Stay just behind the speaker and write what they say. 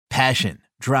Passion,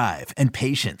 drive, and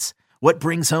patience. What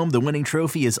brings home the winning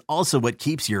trophy is also what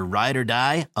keeps your ride or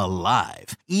die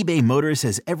alive. eBay Motors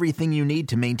has everything you need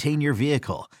to maintain your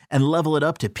vehicle and level it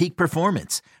up to peak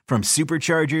performance, from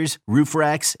superchargers, roof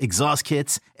racks, exhaust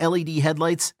kits, LED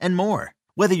headlights, and more.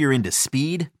 Whether you're into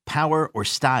speed, power, or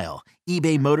style,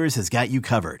 eBay Motors has got you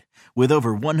covered. With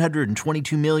over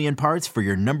 122 million parts for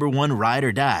your number one ride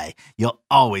or die, you'll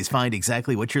always find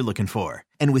exactly what you're looking for.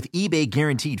 And with eBay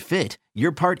Guaranteed Fit,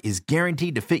 your part is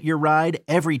guaranteed to fit your ride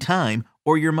every time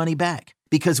or your money back.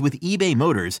 Because with eBay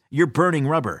Motors, you're burning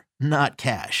rubber, not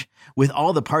cash. With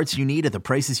all the parts you need at the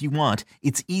prices you want,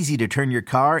 it's easy to turn your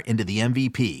car into the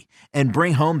MVP and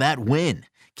bring home that win.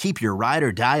 Keep your ride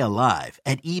or die alive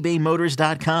at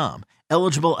ebaymotors.com.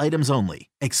 Eligible items only.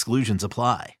 Exclusions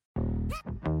apply.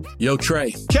 Yo,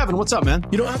 Trey. Kevin, what's up, man?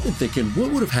 You know, I've been thinking,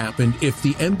 what would have happened if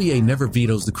the NBA never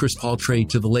vetoes the Chris Paul trade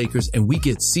to the Lakers and we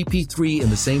get CP3 in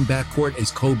the same backcourt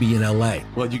as Kobe in LA?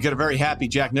 Well, you get a very happy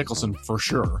Jack Nicholson for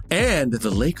sure. And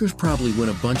the Lakers probably win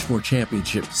a bunch more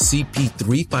championships.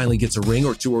 CP3 finally gets a ring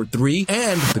or two or three,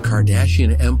 and the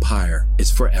Kardashian empire is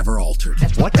forever altered.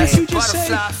 What did you just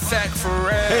say?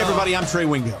 Hey, everybody, I'm Trey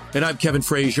Wingo. And I'm Kevin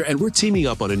Frazier, and we're teaming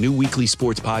up on a new weekly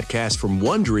sports podcast from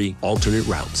Wondery, Alternate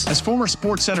Routes. As former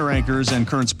Sports Center anchors and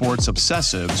current sports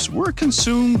obsessives, we're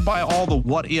consumed by all the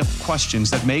what-if questions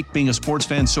that make being a sports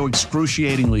fan so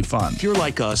excruciatingly fun. If you're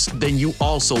like us, then you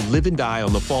also live and die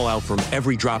on the fallout from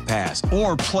every drop pass.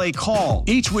 Or play call.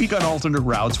 Each week on Alternate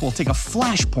Routes, we'll take a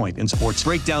flashpoint in sports,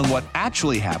 break down what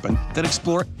actually happened, then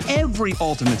explore every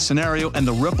alternate scenario and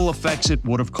the ripple effects it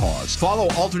would have caused. Follow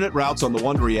Alternate Routes on the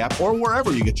Wondery app or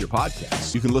wherever you get your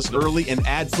podcasts. You can listen early and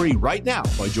ad-free right now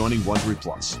by joining Wondery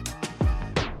Plus.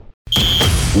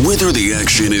 Whether the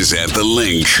action is at the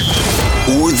link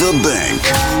or the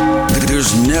bank,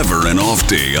 there's never an off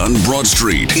day on Broad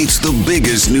Street. It's the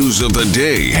biggest news of the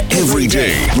day, every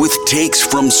day, with takes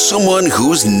from someone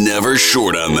who's never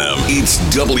short on them. It's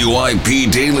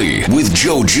WIP Daily with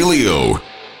Joe Giglio.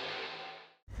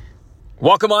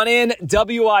 Welcome on in,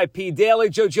 WIP Daily.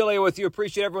 Joe Giglio with you.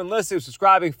 Appreciate everyone listening,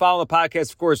 subscribing, following the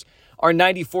podcast. Of course, our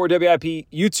 94 WIP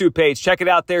YouTube page. Check it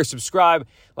out there. Subscribe.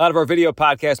 A lot of our video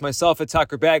podcasts, myself and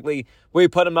Tucker Bagley, we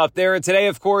put them up there. And today,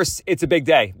 of course, it's a big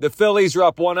day. The Phillies are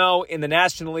up 1-0 in the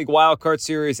National League Wild Card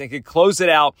Series and can close it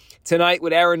out tonight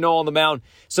with Aaron Nola on the mound.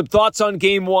 Some thoughts on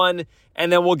Game 1,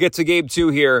 and then we'll get to Game 2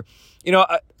 here. You know,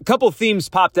 a couple of themes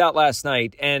popped out last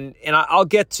night, and I'll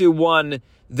get to one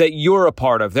that you're a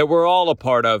part of, that we're all a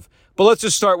part of. But let's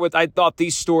just start with, I thought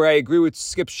the story, I agree with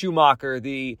Skip Schumacher,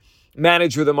 the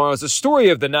manager of the Marlins. The story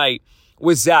of the night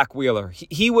was Zack Wheeler.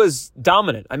 He was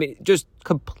dominant. I mean, just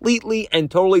completely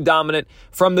and totally dominant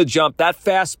from the jump. That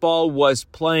fastball was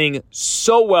playing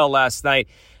so well last night.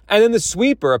 And then the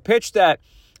sweeper, a pitch that,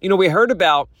 we heard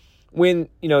about when,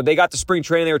 they got to spring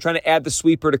training. They were trying to add the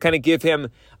sweeper to kind of give him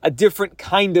a different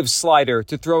kind of slider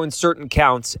to throw in certain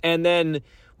counts. And then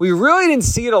we really didn't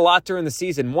see it a lot during the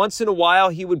season. Once in a while,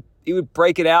 he would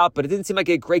break it out, but it didn't seem like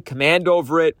he had great command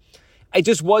over it. It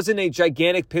just wasn't a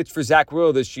gigantic pitch for Zack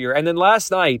Wheeler this year. And then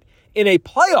last night, in a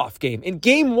playoff game, in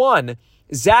Game 1,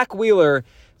 Zack Wheeler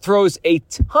throws a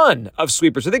ton of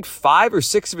sweepers. I think 5 or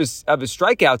 6 of his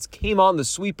strikeouts came on the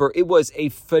sweeper. It was a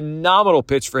phenomenal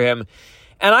pitch for him.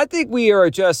 And I think we're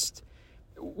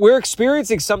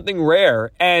experiencing something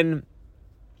rare. And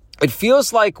it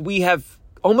feels like we have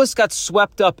almost got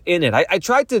swept up in it. I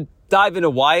tried to dive into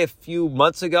why a few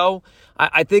months ago.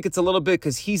 I think it's a little bit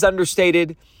because he's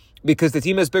understated, because the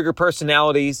team has bigger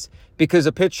personalities, because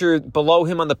a pitcher below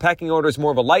him on the pecking order is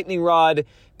more of a lightning rod,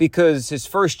 because his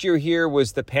first year here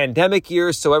was the pandemic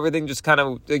year, so everything just kind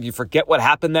of, you forget what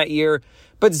happened that year.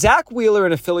 But Zack Wheeler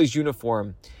in a Phillies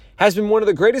uniform has been one of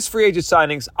the greatest free agent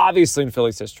signings, obviously, in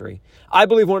Phillies history. I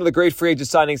believe one of the great free agent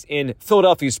signings in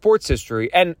Philadelphia sports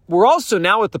history. And we're also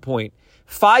now at the point,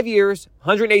 5 years,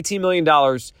 $118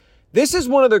 million. This is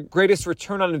one of the greatest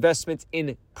return on investments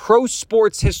in pro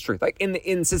sports history. Like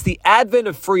since the advent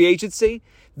of free agency,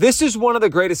 this is one of the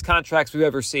greatest contracts we've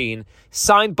ever seen,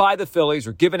 signed by the Phillies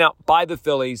or given out by the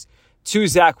Phillies to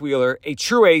Zack Wheeler, a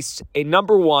true ace, a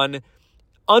number one,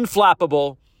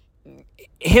 unflappable.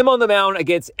 Him on the mound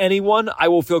against anyone, I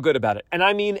will feel good about it. And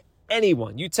I mean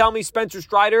anyone. You tell me Spencer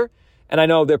Strider, and I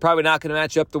know they're probably not going to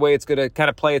match up the way it's going to kind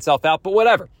of play itself out, but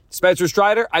whatever. Spencer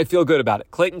Strider, I feel good about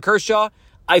it. Clayton Kershaw,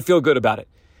 I feel good about it.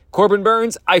 Corbin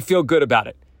Burns, I feel good about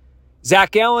it.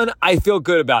 Zach Gallen, I feel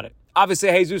good about it. Obviously,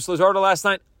 Jesus Luzardo last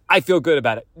night, I feel good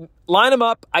about it. Line them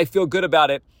up, I feel good about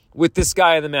it with this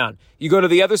guy on the mound. You go to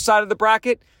the other side of the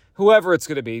bracket, whoever it's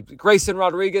going to be, Grayson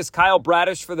Rodriguez, Kyle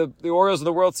Bradish for the Orioles of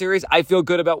the World Series, I feel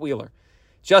good about Wheeler.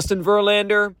 Justin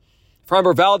Verlander,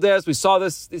 Framber Valdez, we saw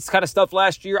this kind of stuff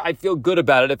last year. I feel good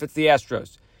about it if it's the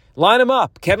Astros. Line them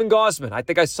up. Kevin Gausman. I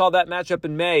think I saw that matchup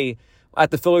in May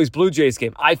at the Phillies-Blue Jays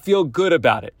game. I feel good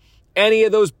about it. Any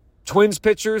of those Twins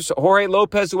pitchers, Jorge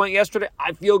Lopez, who went yesterday,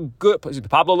 I feel good.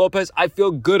 Pablo Lopez, I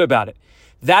feel good about it.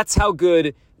 That's how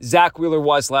good Zack Wheeler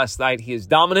was last night. He is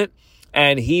dominant,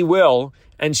 and he will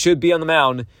and should be on the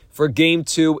mound for Game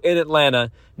 2 in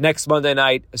Atlanta next Monday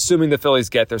night, assuming the Phillies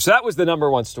get there. So that was the number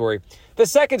one story. The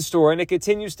second story, and it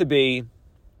continues to be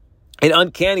an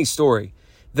uncanny story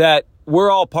that we're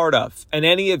all part of. And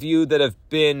any of you that have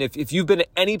been, if you've been to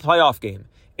any playoff game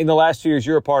in the last 2 years,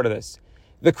 you're a part of this.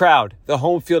 The crowd, the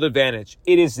home field advantage.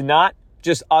 It is not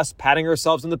just us patting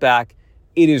ourselves on the back.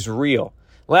 It is real.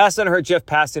 Last night I heard Jeff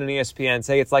Passan on ESPN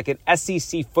say it's like an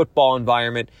SEC football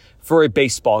environment for a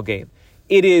baseball game.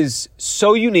 It is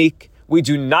so unique. We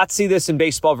do not see this in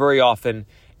baseball very often.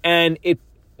 And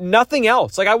nothing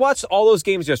else. Like, I watched all those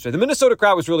games yesterday. The Minnesota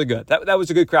crowd was really good. That was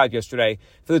a good crowd yesterday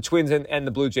for the Twins and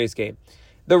the Blue Jays game.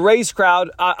 The Rays crowd,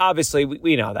 obviously,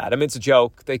 we know that. I mean, it's a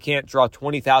joke. They can't draw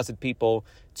 20,000 people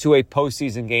to a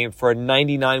postseason game for a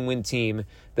 99-win team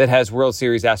that has World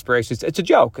Series aspirations. It's a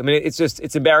joke. I mean,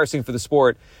 it's embarrassing for the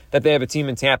sport that they have a team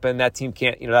in Tampa and that team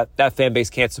can't, that fan base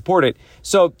can't support it.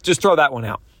 So just throw that one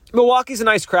out. Milwaukee's a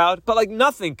nice crowd, but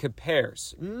nothing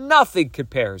compares. Nothing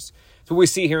compares to what we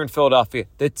see here in Philadelphia.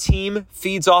 The team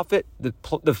feeds off it.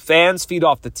 The fans feed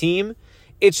off the team.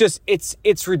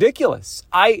 It's ridiculous.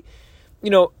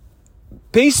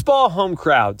 Baseball home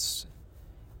crowds,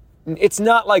 it's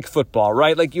not like football,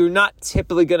 right? Like, you're not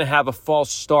typically going to have a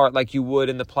false start like you would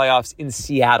in the playoffs in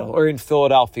Seattle or in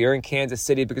Philadelphia or in Kansas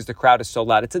City because the crowd is so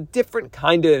loud. It's a different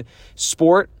kind of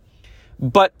sport.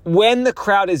 But when the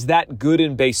crowd is that good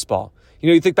in baseball,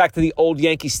 you think back to the old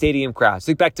Yankee Stadium crowds.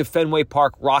 Think back to Fenway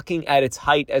Park rocking at its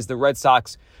height as the Red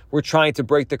Sox were trying to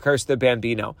break the curse of the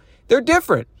Bambino. They're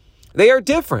different. They are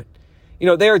different.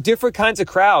 They are different kinds of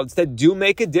crowds that do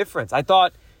make a difference. I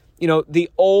thought, the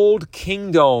old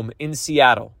Kingdome in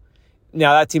Seattle.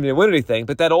 Now, that team didn't win anything,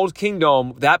 but that old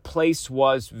Kingdome, that place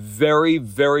was very,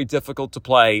 very difficult to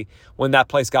play when that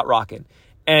place got rocking.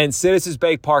 And Citizens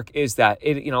Bank Park is that.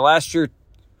 Last year,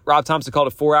 Rob Thompson called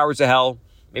it 4 hours of hell.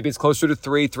 Maybe it's closer to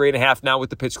 3.5 now with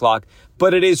the pitch clock.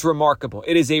 But it is remarkable.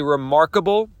 It is a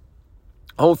remarkable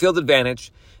home field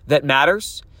advantage that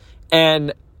matters.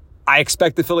 And I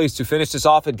expect the Phillies to finish this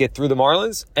off and get through the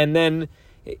Marlins. And then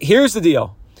here's the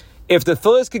deal. If the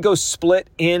Phillies could go split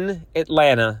in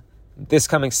Atlanta this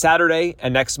coming Saturday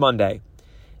and next Monday,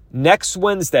 next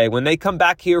Wednesday, when they come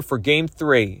back here for Game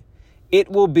 3, it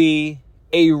will be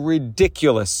a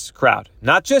ridiculous crowd.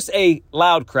 Not just a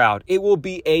loud crowd. It will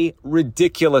be a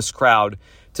ridiculous crowd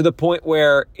to the point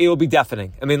where it will be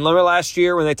deafening. I mean, remember last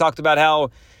year when they talked about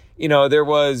how, there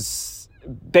was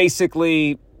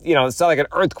basically, it's not like an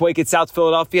earthquake in South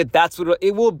Philadelphia. That's what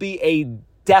it will be, a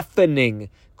deafening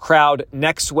crowd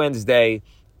next Wednesday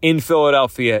in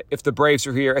Philadelphia if the Braves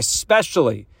are here,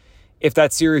 especially if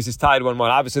that series is tied 1-1.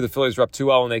 Obviously, the Phillies are up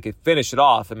 2-0 and they could finish it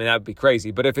off. I mean, that would be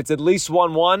crazy. But if it's at least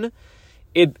 1-1,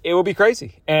 it will be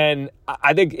crazy. And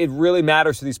I think it really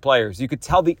matters to these players. You could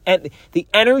tell the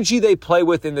energy they play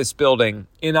with in this building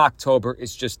in October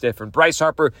is just different. Bryce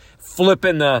Harper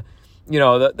flipping the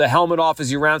helmet off as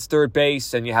he rounds third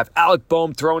base, and you have Alec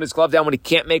Boehm throwing his glove down when he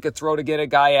can't make a throw to get a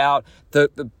guy out.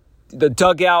 The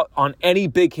dugout on any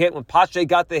big hit when Pache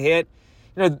got the hit.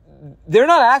 They're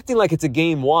not acting like it's a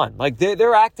game one. Like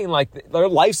they're acting like their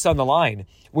life's on the line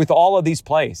with all of these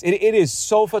plays. It is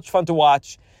so much fun to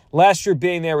watch. Last year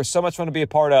being there was so much fun to be a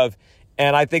part of.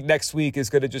 And I think next week is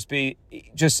going to just be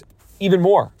even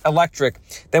more electric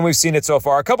than we've seen it so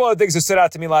far. A couple of things that stood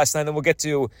out to me last night, and then we'll get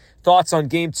to thoughts on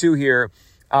Game 2 here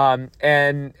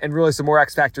and really some more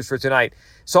X factors for tonight.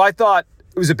 So I thought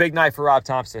it was a big night for Rob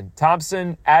Thompson.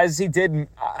 Thompson, as he did,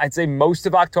 I'd say most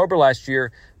of October last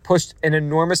year, pushed an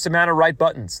enormous amount of right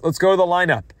buttons. Let's go to the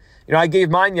lineup. I gave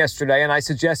mine yesterday, and I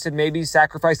suggested maybe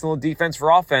sacrifice a little defense for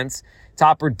offense.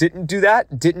 Topper didn't do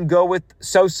that, didn't go with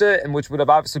Sosa, and which would have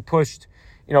obviously pushed,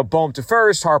 Boehm to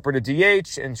first, Harper to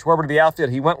DH, and Schwarber to the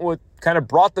outfield. He went with kind of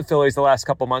brought the Phillies the last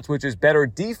couple months, which is better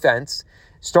defense.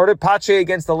 Started Pache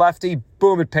against the lefty.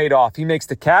 Boom, it paid off. He makes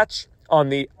the catch on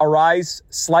the Arise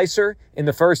slicer in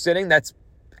the first inning. That's,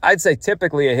 I'd say,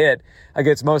 typically a hit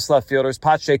against most left fielders.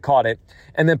 Pache caught it.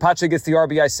 And then Pache gets the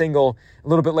RBI single a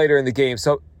little bit later in the game.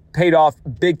 So paid off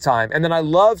big time. And then I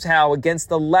loved how against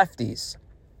the lefties,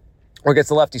 or against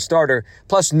the lefty starter,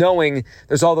 plus knowing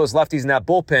there's all those lefties in that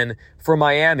bullpen for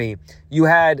Miami, you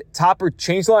had Topper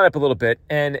change the lineup a little bit,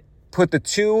 and put the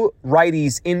two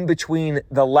righties in between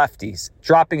the lefties,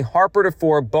 dropping Harper to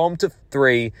 4, Bohm to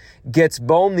 3, gets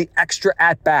Bohm the extra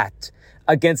at-bat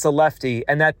against the lefty,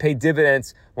 and that paid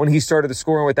dividends when he started the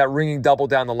scoring with that ringing double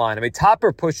down the line. I mean,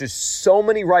 Topper pushes so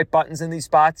many right buttons in these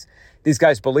spots. These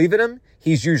guys believe in him.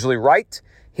 He's usually right.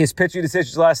 His pitching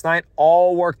decisions last night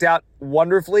all worked out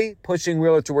wonderfully, pushing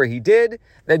Wheeler to where he did,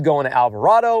 then going to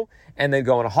Alvarado, and then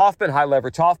going to Hoffman, high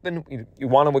leverage Hoffman. You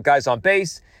want him with guys on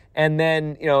base. And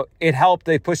then, it helped.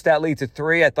 They pushed that lead to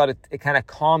 3. I thought it kind of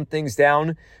calmed things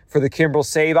down for the Kimbrel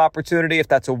save opportunity. If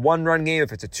that's a 1-run game,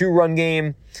 if it's a 2-run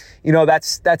game,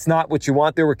 that's not what you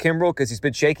want there with Kimbrel because he's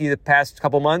been shaky the past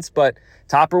couple months. But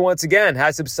Topper, once again,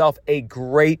 has himself a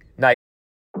great night.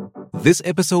 This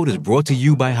episode is brought to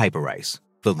you by Hyperice,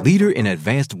 the leader in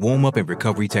advanced warm-up and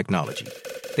recovery technology.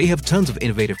 They have tons of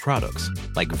innovative products,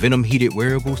 like Venom-heated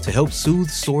wearables to help soothe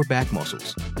sore back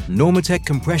muscles, Normatec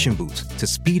compression boots to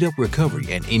speed up recovery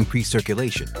and increase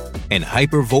circulation, and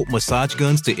Hypervolt massage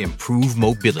guns to improve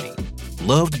mobility.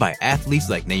 Loved by athletes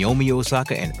like Naomi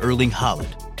Osaka and Erling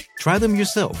Haaland. Try them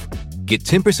yourself. Get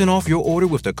 10% off your order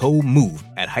with the code MOVE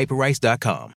at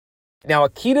hyperice.com. Now, a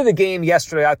key to the game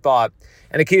yesterday, I thought,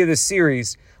 and a key to this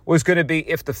series was going to be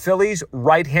if the Phillies'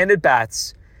 right-handed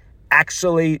bats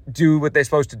actually do what they're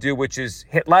supposed to do, which is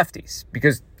hit lefties.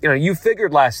 Because, you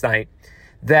figured last night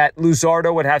that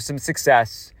Luzardo would have some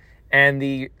success and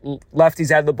the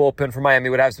lefties out of the bullpen for Miami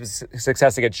would have some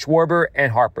success against Schwarber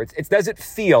and Harper. It doesn't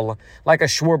feel like a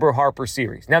Schwarber-Harper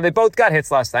series. Now, they both got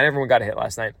hits last night. Everyone got a hit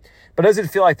last night. But it doesn't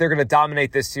feel like they're going to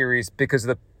dominate this series because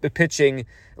of the pitching,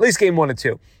 at least game 1 and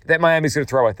 2, that Miami's going to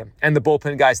throw at them and the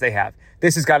bullpen guys they have.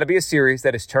 This has got to be a series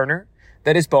that is Turner,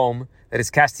 that is Bohm, that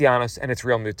is Castellanos, and it's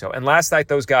Real Muto. And last night,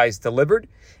 those guys delivered,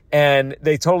 and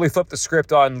they totally flipped the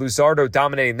script on Luzardo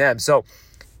dominating them. So,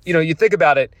 you think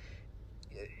about it,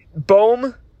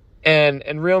 Bohm and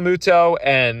Real Muto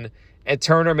and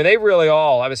Turner, I mean, they really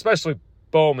all, especially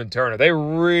Bohm and Turner, they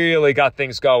really got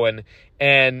things going,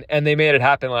 and they made it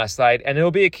happen last night, and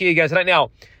it'll be a key against tonight.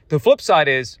 Now, the flip side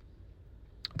is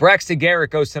Braxton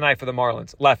Garrett goes tonight for the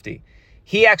Marlins, lefty.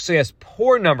 He actually has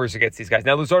poor numbers against these guys.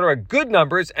 Now, Luzardo had good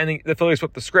numbers, and the Phillies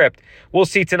flipped the script. We'll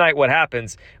see tonight what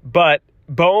happens. But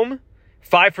Bohm,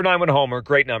 5 for 9 with a homer,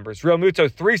 great numbers. Real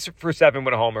Muto, 3 for 7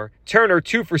 with a homer. Turner,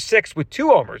 2 for 6 with 2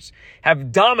 homers,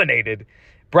 have dominated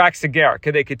Braxton Garrett.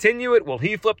 Can they continue it? Will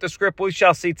he flip the script? We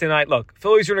shall see tonight. Look,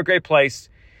 Phillies are in a great place.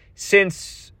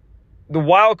 Since the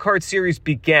wild card series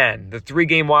began, the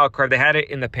 3-game wild card, they had it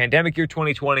in the pandemic year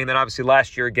 2020, and then obviously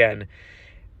last year again.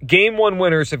 Game 1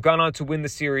 winners have gone on to win the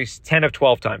series 10 of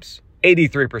 12 times,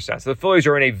 83%. So the Phillies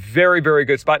are in a very, very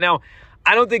good spot. Now,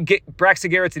 I don't think Braxton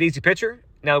Garrett's an easy pitcher.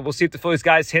 Now, we'll see if the Phillies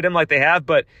guys hit him like they have,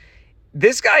 but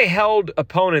this guy held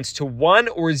opponents to 1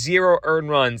 or 0 earned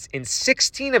runs in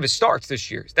 16 of his starts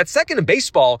this year. That's second in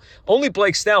baseball. Only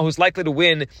Blake Snell, who's likely to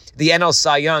win the NL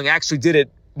Cy Young, actually did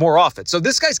it more often. So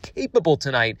this guy's capable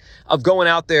tonight of going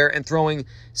out there and throwing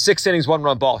 6 innings,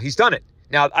 1-run ball. He's done it.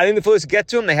 Now, I think the Phillies get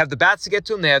to him. They have the bats to get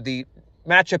to him. They have the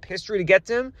matchup history to get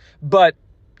to him. But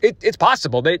it's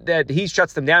possible that he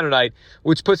shuts them down tonight,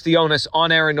 which puts the onus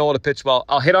on Aaron Nola to pitch well.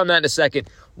 I'll hit on that in a second.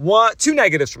 2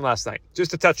 negatives from last night, just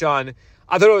to touch on.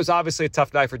 I thought it was obviously a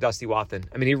tough night for Dusty Wathan.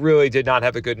 I mean, he really did not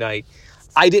have a good night.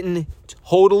 I didn't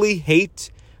totally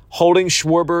hate holding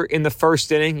Schwarber in the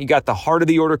first inning. You got the heart of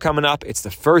the order coming up. It's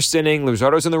the first inning.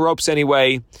 Luzardo's in the ropes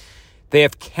anyway. They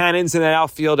have cannons in that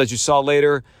outfield, as you saw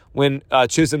later, when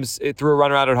Chisholm threw a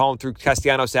runner out at home, threw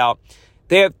Castellanos out.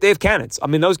 They have cannons. I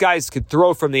mean, those guys could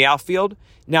throw from the outfield.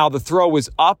 Now, the throw was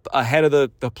up ahead of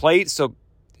the plate, so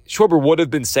Schwarber would have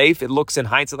been safe. It looks in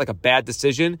hindsight like a bad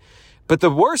decision. But the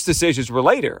worst decisions were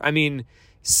later. I mean,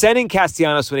 sending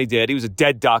Castellanos when he did, he was a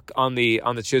dead duck on the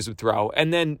Chisholm throw.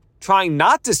 And then trying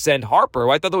not to send Harper.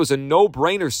 I thought that was a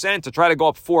no-brainer send to try to go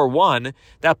up 4-1.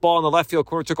 That ball in the left field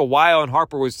corner took a while, and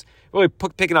Harper was really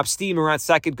picking up steam around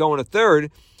second, going to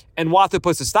third. And Wathan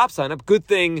puts the stop sign up. Good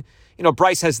thing,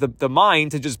 Bryce has the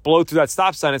mind to just blow through that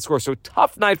stop sign and score. So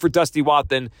tough night for Dusty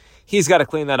Wathan. He's got to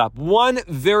clean that up. One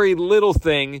very little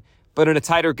thing, but in a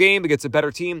tighter game against a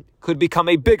better team, could become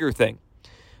a bigger thing.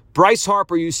 Bryce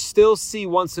Harper, you still see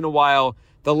once in a while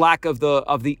the lack of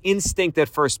the instinct at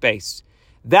first base.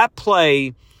 That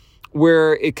play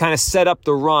where it kind of set up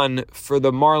the run for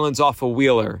the Marlins off of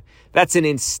Wheeler, that's an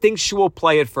instinctual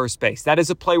play at first base. That is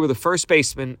a play where the first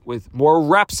baseman, with more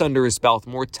reps under his belt,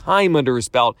 more time under his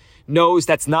belt, knows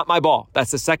that's not my ball.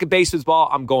 That's the second baseman's ball.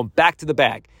 I'm going back to the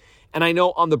bag. And I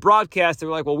know on the broadcast, they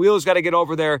were like, well, Wheeler's got to get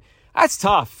over there. That's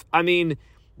tough. I mean,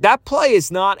 that play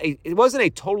is it wasn't a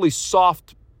totally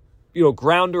soft,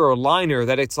 grounder or liner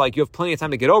that it's like you have plenty of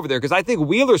time to get over there. Because I think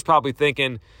Wheeler's probably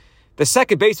thinking, the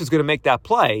second baseman is going to make that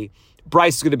play.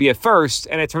 Bryce is going to be at first,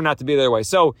 and it turned out to be the other way.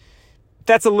 So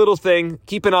that's a little thing.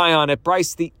 Keep an eye on it.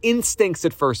 Bryce, the instincts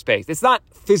at first base. It's not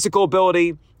physical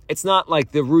ability. It's not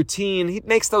like the routine. He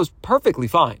makes those perfectly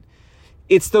fine.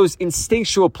 It's those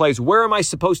instinctual plays. Where am I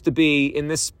supposed to be in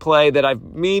this play that I've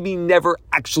maybe never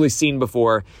actually seen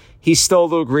before? He's still a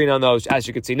little green on those, as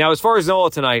you can see. Now, as far as Nola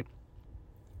tonight,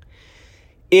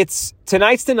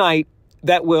 tonight's the night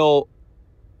that will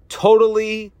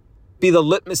totally be the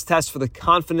litmus test for the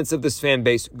confidence of this fan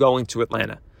base going to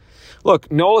Atlanta.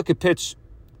 Look, Nola could pitch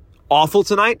awful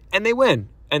tonight, and they win.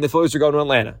 And the Phillies are going to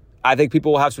Atlanta. I think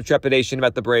people will have some trepidation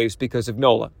about the Braves because of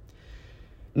Nola.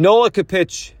 Nola could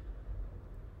pitch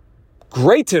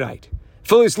great tonight.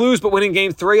 Phillies lose, but win in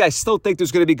Game 3. I still think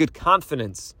there's going to be good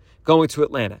confidence going to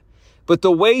Atlanta. But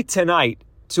the way tonight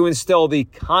to instill the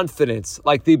confidence,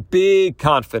 like the big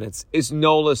confidence, is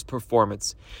Nola's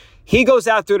performance. He goes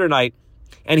out there tonight,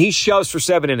 and he shoves for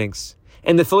 7 innings.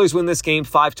 And the Phillies win this game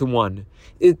 5-1.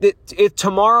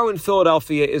 Tomorrow in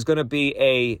Philadelphia is going to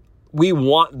be we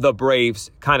want the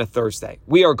Braves kind of Thursday.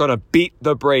 We are going to beat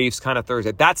the Braves kind of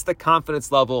Thursday. That's the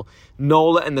confidence level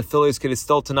Nola and the Phillies can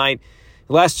instill tonight.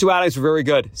 The last 2 outings were very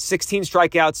good. 16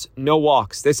 strikeouts, no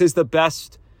walks. This is the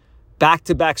best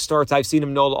back-to-back starts I've seen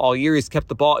him Nola all year. He's kept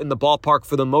the ball in the ballpark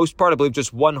for the most part. I believe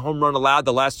just 1 home run allowed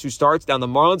the last 2 starts. Now the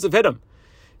Marlins have hit him.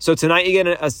 So tonight you get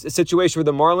a situation where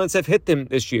the Marlins have hit them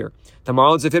this year. The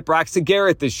Marlins have hit Braxton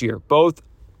Garrett this year. Both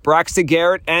Braxton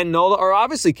Garrett and Nola are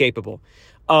obviously capable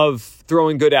of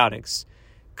throwing good outings.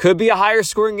 Could be a higher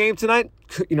scoring game tonight.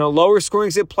 Lower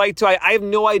scoring's at play too. I have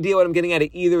no idea what I'm getting out of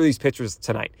either of these pitchers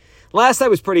tonight. Last night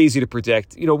was pretty easy to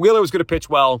predict. Wheeler was going to pitch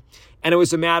well, and it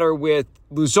was a matter with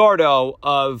Luzardo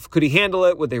of could he handle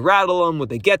it? Would they rattle him? Would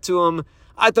they get to him?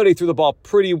 I thought he threw the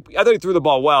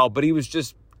ball well, but he was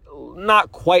just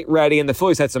not quite ready, and the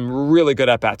Phillies had some really good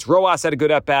at-bats. Rojas had a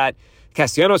good at-bat.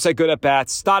 Castellanos had good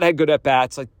at-bats. Stott had good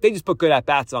at-bats. They just put good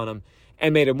at-bats on him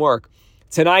and made him work.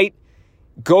 Tonight,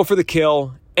 go for the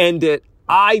kill, end it.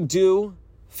 I do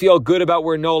feel good about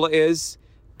where Nola is,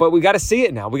 but we got to see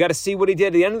it now. We got to see what he did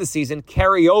at the end of the season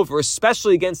carry over,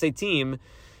 especially against a team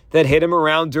that hit him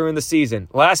around during the season.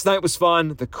 Last night was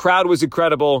fun. The crowd was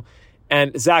incredible.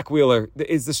 And Zack Wheeler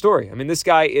is the story. I mean, this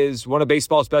guy is one of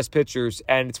baseball's best pitchers,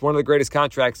 and it's one of the greatest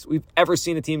contracts we've ever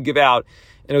seen a team give out,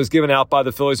 and it was given out by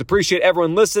the Phillies. Appreciate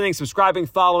everyone listening, subscribing,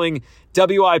 following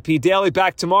WIP Daily.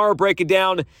 Back tomorrow, breaking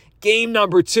down game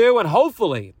number 2, and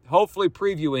hopefully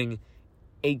previewing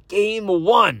a game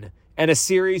 1 and a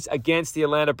series against the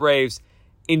Atlanta Braves.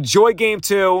 Enjoy game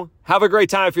 2. Have a great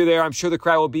time if you're there. I'm sure the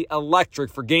crowd will be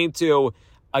electric for game 2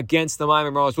 against the Miami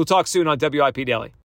Marlins. We'll talk soon on WIP Daily.